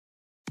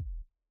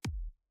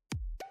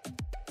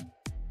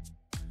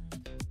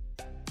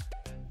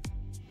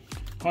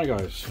Hi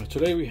guys,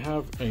 today we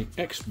have an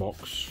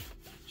Xbox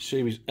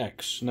Series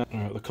X. Now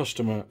the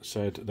customer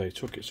said they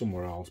took it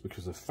somewhere else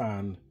because the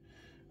fan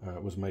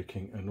was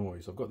making a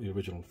noise. I've got the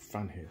original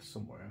fan here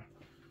somewhere.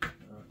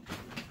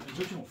 The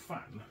original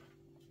fan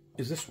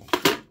is this one.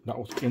 That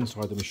was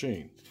inside the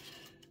machine.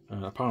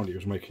 Apparently it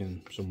was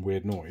making some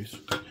weird noise.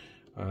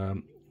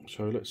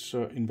 So let's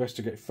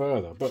investigate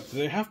further. But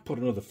they have put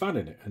another fan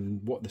in it,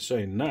 and what they're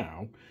saying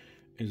now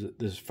is that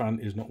this fan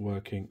is not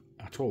working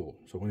at all.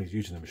 So when he's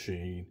using the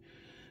machine,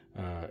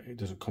 it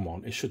doesn't come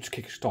on. It should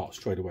kick start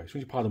straight away. So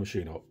when you power the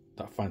machine up,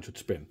 that fan should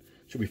spin.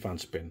 Should be fan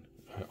spin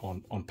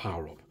on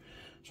power up.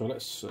 So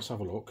let's have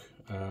a look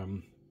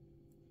and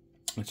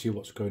see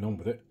what's going on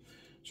with it.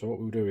 So what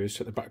we'll do is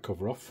set the back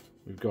cover off.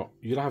 We've got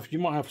you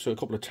might have a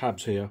couple of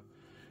tabs here,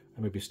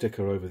 and maybe a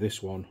sticker over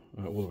this one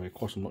all the way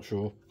across. I'm not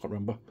sure. Can't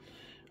remember.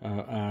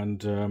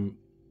 And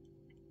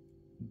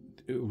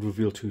it will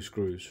reveal two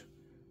screws.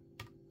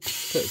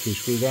 Take the two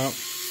screws out.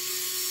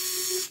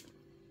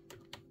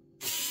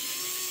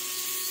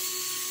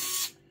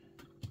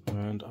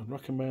 And I'd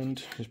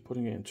recommend just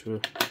putting it into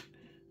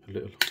a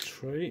little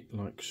tray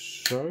like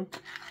so.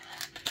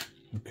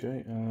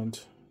 Okay, and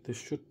this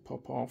should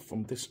pop off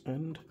from this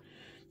end.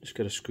 Just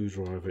get a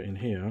screwdriver in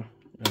here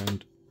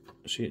and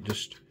see it,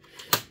 just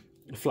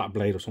a flat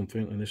blade or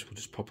something, and this will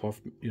just pop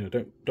off. You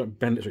know, don't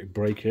bend it so you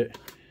break it,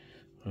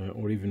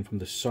 or even from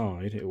the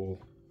side it will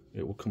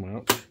come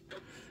out.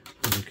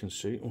 As you can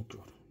see, oh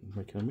god, I'm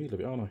making a meal of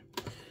it, aren't I?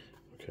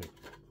 Okay.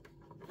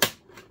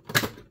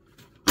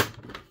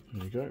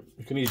 There you go.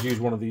 You can easily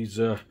use one of these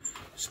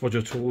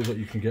smudger tools that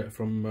you can get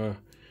from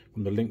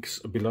the links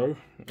below.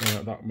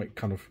 That make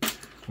kind of.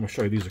 I'm going to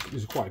show you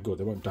these are quite good.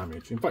 They won't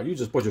damage. In fact,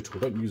 use a smudger tool.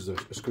 Don't use a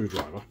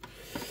screwdriver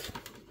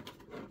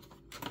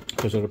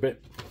because they're a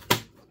bit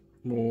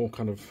more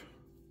kind of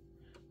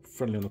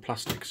friendly on the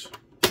plastics.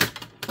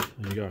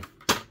 There you go.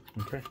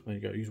 Okay, there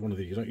you go. Use one of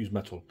these. Don't use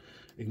metal.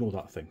 Ignore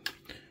that thing.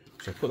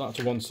 So put that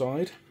to one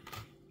side,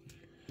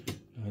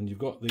 and you've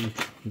got the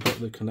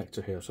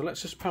connector here. So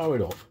let's just power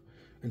it up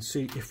and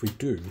see if we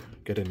do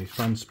get any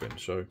fan spin.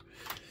 So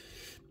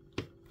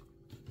you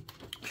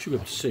should be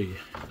able to see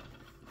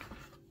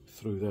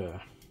through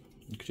there.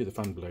 You can see the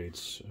fan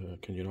blades.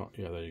 Can you not?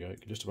 Yeah, there you go. You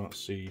can just about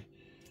see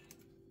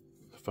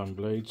the fan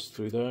blades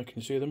through there. Can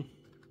you see them?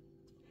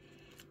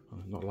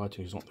 Not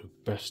lighting is not the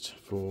best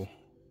for,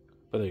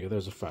 but there you go.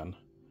 There's a fan.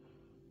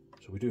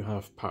 So we do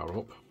have power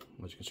up.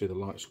 As you can see, the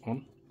lights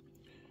on,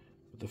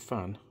 but the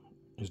fan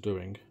is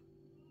doing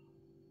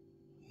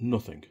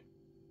nothing.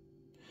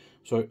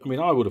 So, I mean,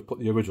 I would have put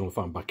the original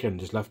fan back in,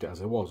 just left it as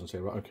it was, and say,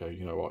 right, okay,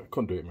 you know what, I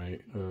couldn't do it,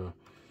 mate.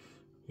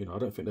 You know, I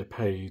don't think they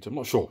paid. I'm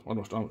not sure. I'm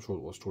not sure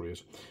what the story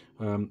is.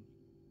 But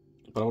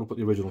I would have put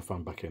the original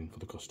fan back in for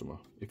the customer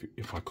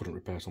if I couldn't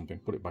repair something.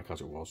 Put it back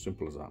as it was.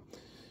 Simple as that.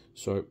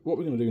 So what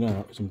we're going to do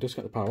now is I'm going to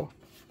disconnect the power.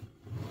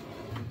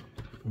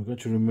 I'm going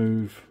to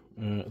remove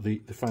the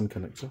fan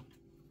connector,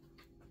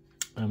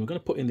 and we're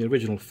going to put in the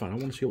original fan. I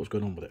want to see what's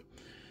going on with it,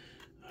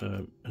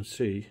 and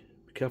see.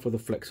 Be careful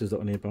of the flexes that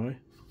are nearby.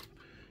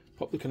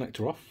 Pop the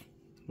connector off.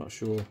 Not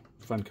sure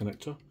fan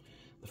connector.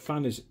 The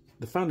fan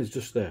is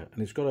just there,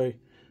 and it's got a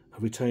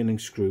retaining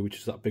screw, which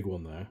is that big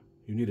one there.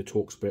 You need a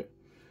Torx bit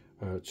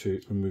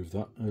to remove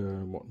that.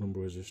 What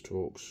number is this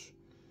Torx?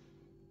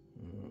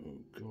 Oh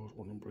god,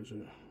 what number is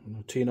it?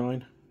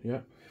 T9. Yeah.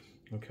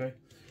 Okay.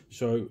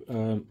 So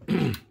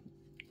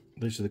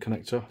this is the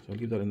connector. So I'll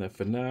leave that in there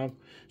for now.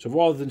 So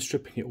rather than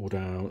stripping it all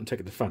down and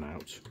taking the fan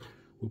out,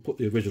 we'll put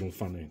the original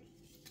fan in.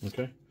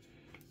 Okay.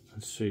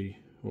 And see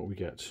what we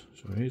get.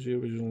 So here's the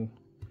original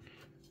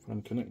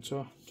fan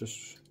connector.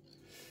 Just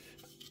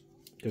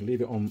gonna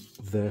leave it on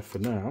there for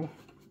now.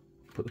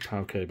 Put the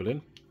power cable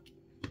in,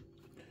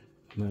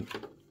 and then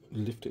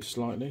lift it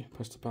slightly.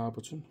 Press the power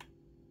button.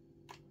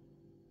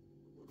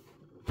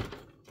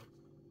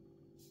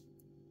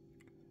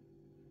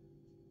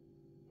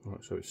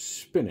 Right, so it's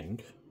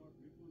spinning.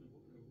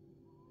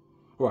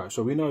 Right,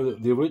 so we know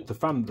that the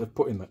fan they've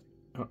put in there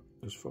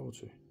is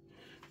faulty.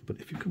 But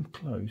if you come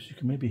close, you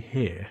can maybe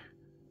hear.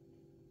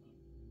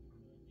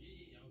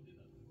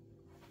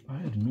 I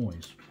heard a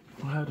noise.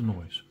 I heard a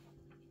noise.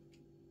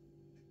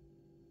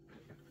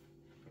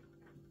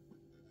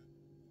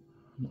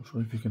 I'm not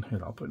sure if you can hear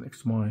that. I'll put it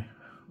next to my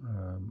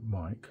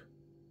mic.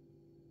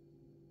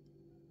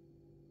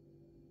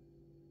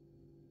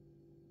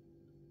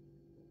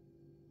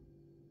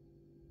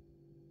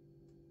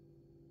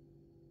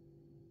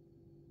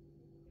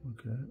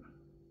 Okay.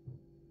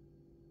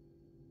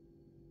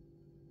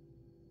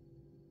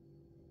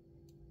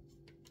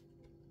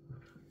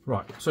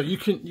 Right, so you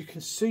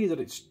can see that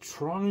it's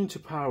trying to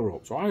power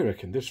up. So I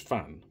reckon this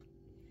fan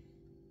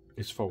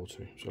is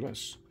faulty. So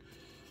let's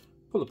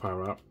pull the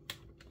power out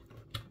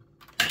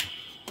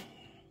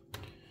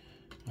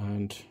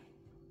and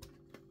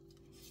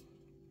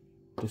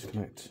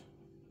disconnect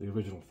the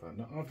original fan.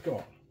 Now I've got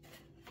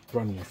a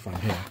brand new fan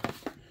here.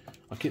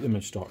 I'll keep them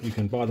in stock. You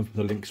can buy them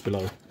from the links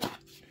below,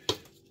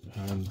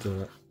 and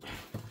from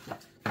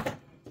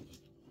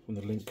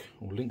the link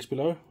or links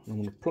below. I'm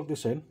going to plug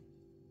this in.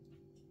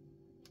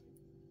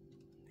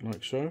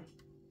 like so,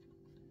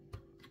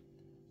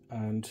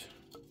 and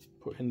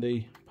put in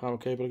the power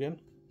cable again.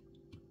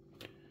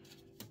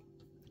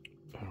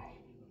 Oh,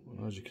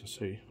 as you can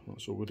see,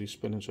 that's already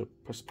spinning, so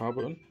press the power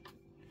button.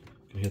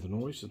 You can hear the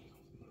noise and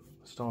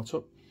start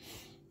up.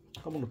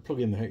 I want to plug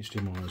in the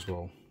HDMI as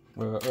well.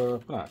 But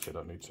actually I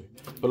don't need to.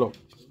 But look.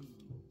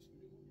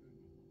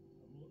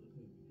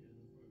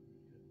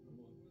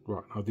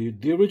 Right, now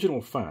the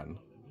original fan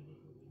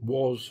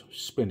was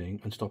spinning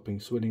and stopping,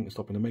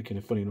 and making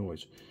a funny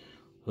noise.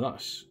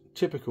 That's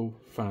typical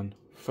fan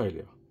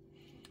failure.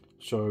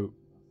 So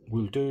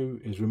we'll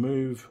do is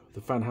remove the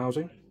fan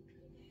housing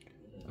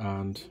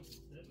and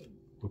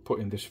we'll put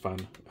in this fan,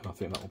 and I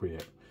think that will be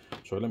it.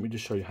 So let me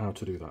just show you how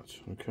to do that,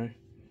 okay?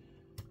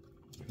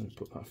 Let's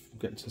put that,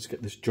 let's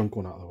get this junk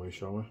one out of the way,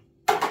 shall we?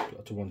 Put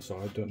that to one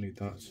side, don't need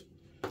that.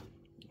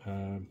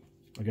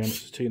 Again,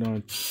 it's a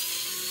T9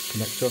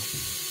 connector.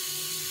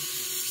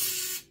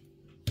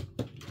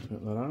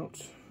 Get that out.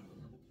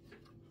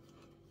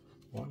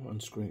 Why am I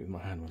unscrewing it with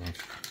my hand when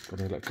I've got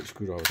an electric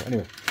screwdriver?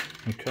 Anyway,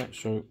 okay,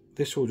 so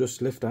this will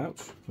just lift out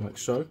like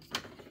so,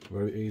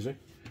 very easy.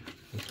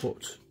 We'll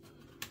put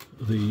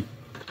the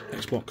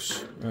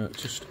Xbox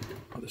just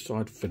at the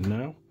side for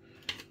now,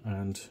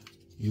 and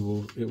it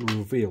will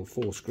reveal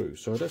 4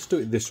 screws. So let's do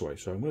it this way.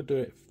 So I'm going to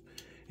do it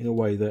in a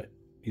way that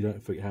you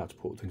don't forget how to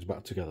put things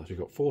back together. So you've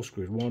got 4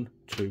 screws, 1,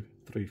 2,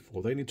 3,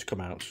 4. They need to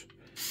come out.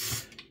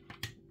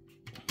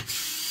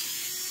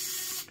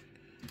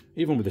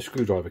 Even with the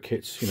screwdriver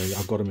kits, you know,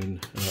 I've got them in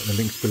the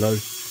links below.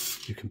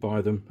 You can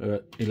buy them.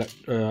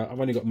 I've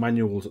only got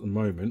manuals at the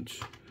moment,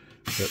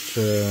 but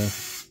there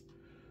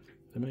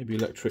may be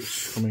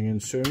electrics coming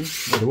in soon.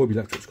 Well, there will be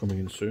electrics coming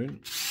in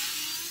soon.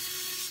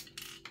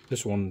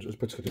 This one is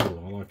particularly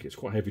good. I like it. It's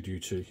quite heavy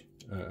duty.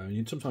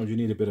 Sometimes you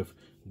need a bit of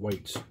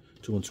weight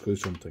to unscrew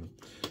something.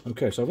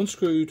 Okay, so I've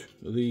unscrewed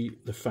the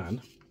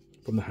fan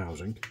from the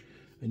housing,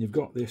 and you've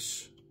got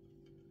this.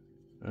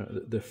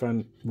 The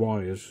fan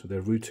wires,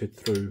 they're routed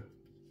through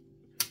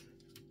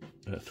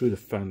the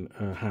fan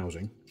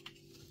housing.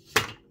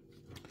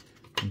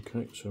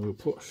 Okay, so we'll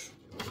push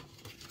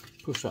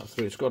that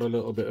through. It's got a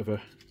little bit of a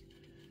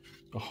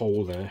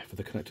hole there for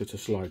the connector to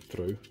slide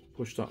through.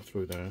 Push that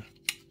through there.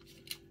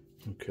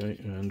 Okay,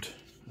 and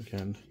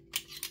again,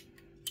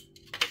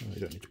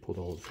 you don't need to pull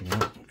the whole thing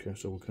out. Okay,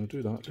 so we're going to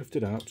do that. Lift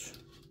it out.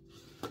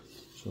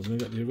 So I'm going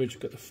to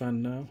get the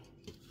fan now.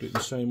 Do it the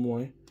same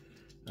way.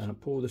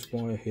 Pull this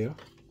wire here.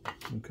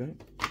 Okay,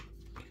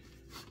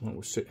 that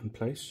will sit in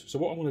place. So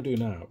what I'm going to do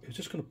now is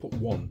just going to put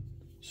one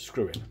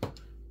screw in.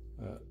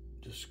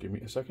 Just give me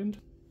a second.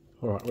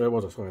 All right, where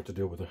was I? So I had to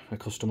deal with a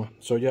customer.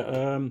 So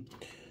yeah,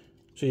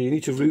 so you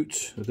need to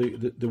route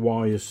the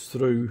wires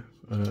through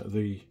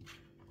the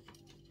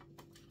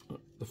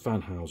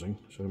fan housing.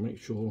 So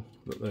make sure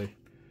that they.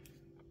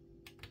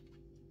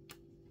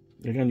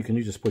 Again, you can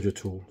use a spudger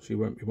tool, so you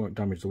won't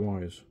damage the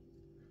wires.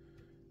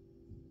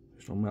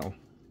 It's on metal.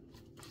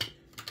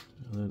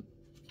 And then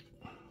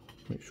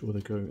make sure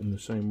they go in the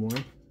same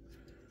way,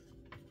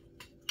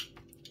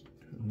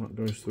 and that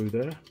goes through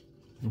there.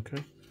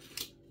 Okay,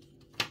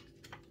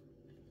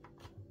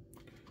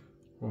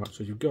 right,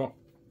 so you've got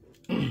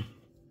a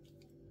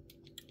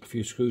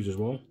few screws as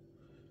well,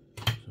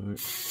 so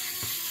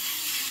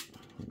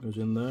it goes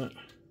in there.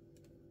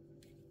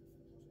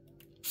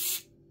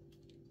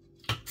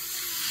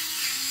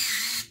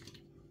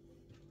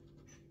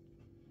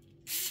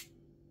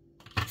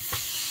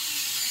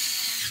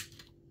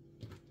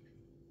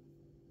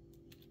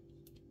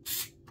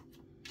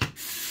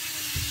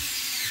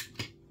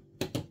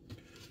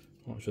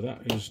 So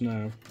that is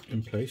now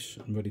in place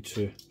and ready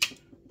to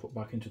put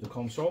back into the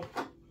console.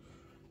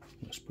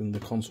 Let's bring the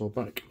console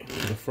back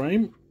into the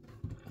frame.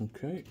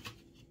 Okay,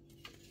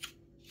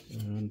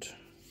 and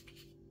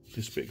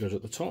this bit goes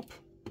at the top.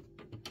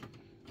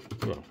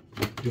 Well,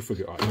 you'll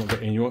figure it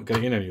out. You won't get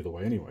it in any other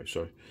way anyway.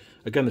 So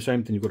again, the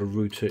same thing. You've got to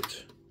route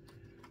it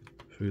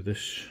through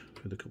this,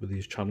 through a couple of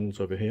these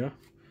channels over here.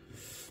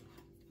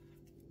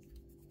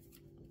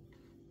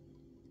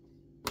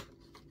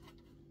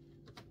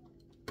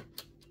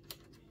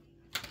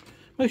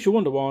 Makes you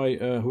wonder why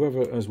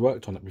whoever has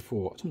worked on it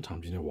before,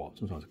 sometimes, you know what,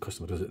 sometimes the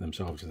customer does it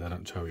themselves and they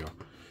don't tell you.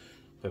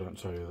 They don't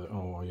tell you that,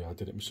 oh yeah, I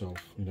did it myself,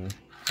 you know.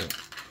 But,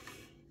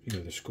 you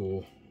know, the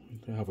score,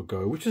 they have a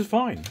go, which is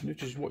fine,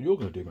 which is what you're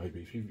going to do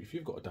maybe. If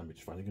you've got a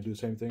damaged fan, you can do the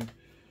same thing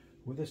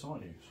with this,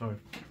 aren't you? So,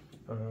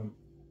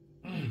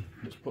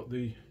 let's put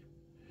the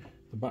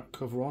back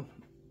cover on,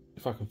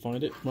 if I can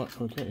find it.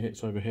 Right, okay,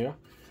 it's over here.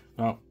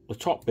 Now, the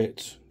top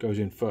bit goes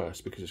in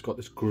first because it's got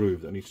this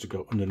groove that needs to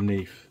go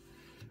underneath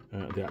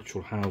the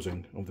actual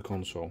housing of the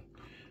console.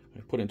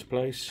 Put it into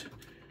place,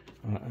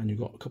 and you've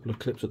got a couple of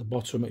clips at the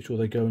bottom. Make sure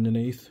they go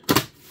underneath.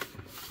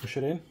 Push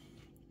it in.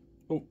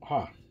 Oh,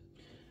 ha!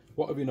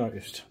 What have you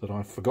noticed that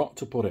I forgot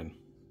to put in?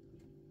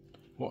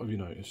 What have you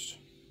noticed?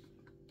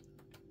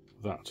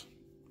 That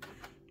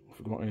I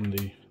forgot in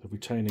the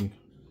retaining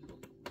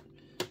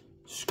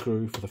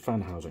screw for the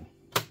fan housing.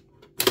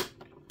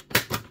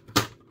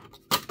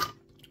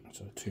 That's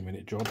a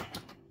 2-minute job.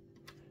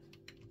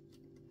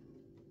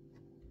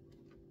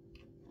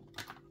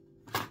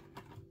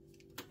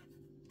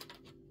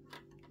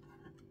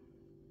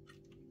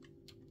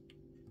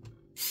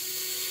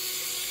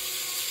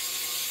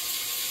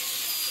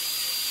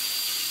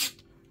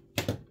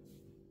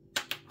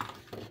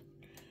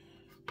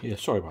 Yeah,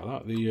 sorry about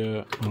that.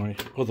 The my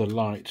other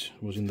light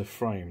was in the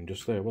frame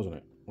just there, wasn't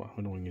it? Well, how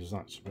annoying is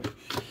that?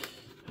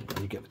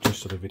 But you get the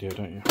gist of the video,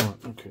 don't you? Right,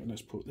 okay,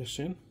 let's put this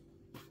in.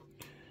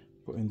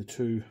 Put in the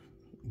 2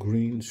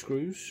 green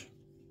screws.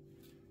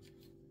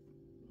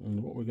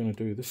 And what we're going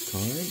to do this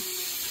time,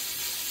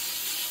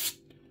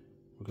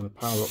 we're going to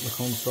power up the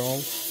console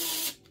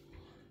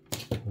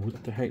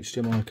with the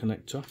HDMI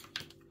connector.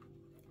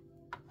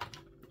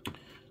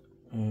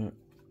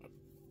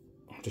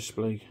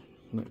 Display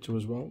connector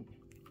as well.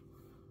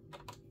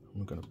 And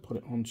we're going to put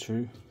it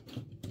onto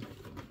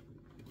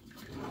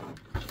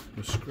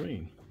the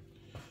screen.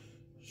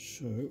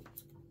 So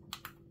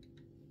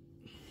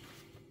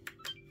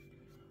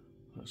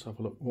let's have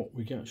a look what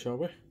we get, shall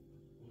we?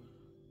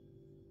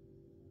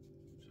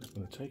 Just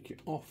going to take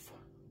it off.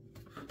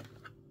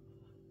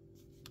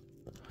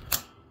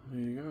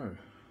 There you go.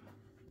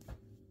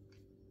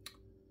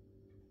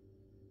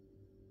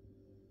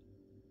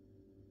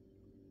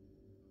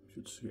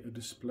 Should see a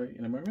display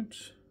in a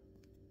moment.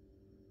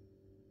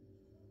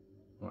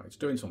 Right, it's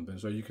doing something,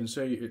 so you can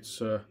see it's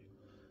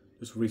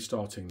just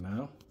restarting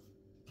now,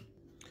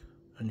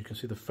 and you can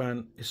see the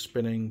fan is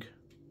spinning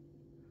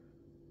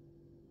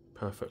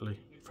perfectly.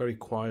 Very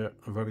quiet,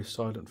 a very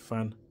silent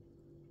fan,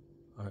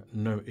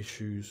 no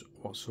issues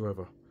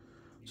whatsoever.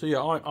 So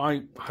yeah,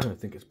 I don't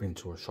think it's been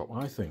to a shop.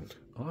 I think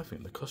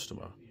the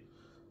customer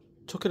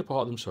took it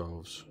apart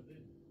themselves,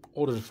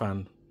 ordered a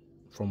fan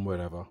from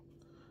wherever,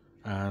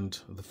 and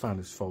the fan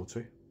is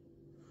faulty.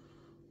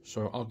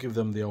 So I'll give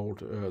them the old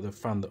the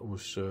fan that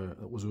was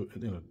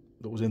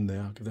in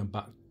there. I'll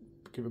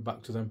give it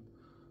back to them,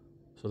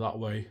 so that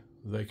way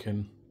they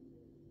can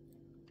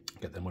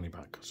get their money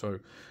back. So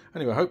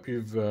anyway, I hope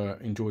you've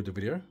enjoyed the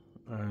video,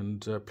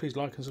 and please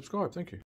like and subscribe. Thank you.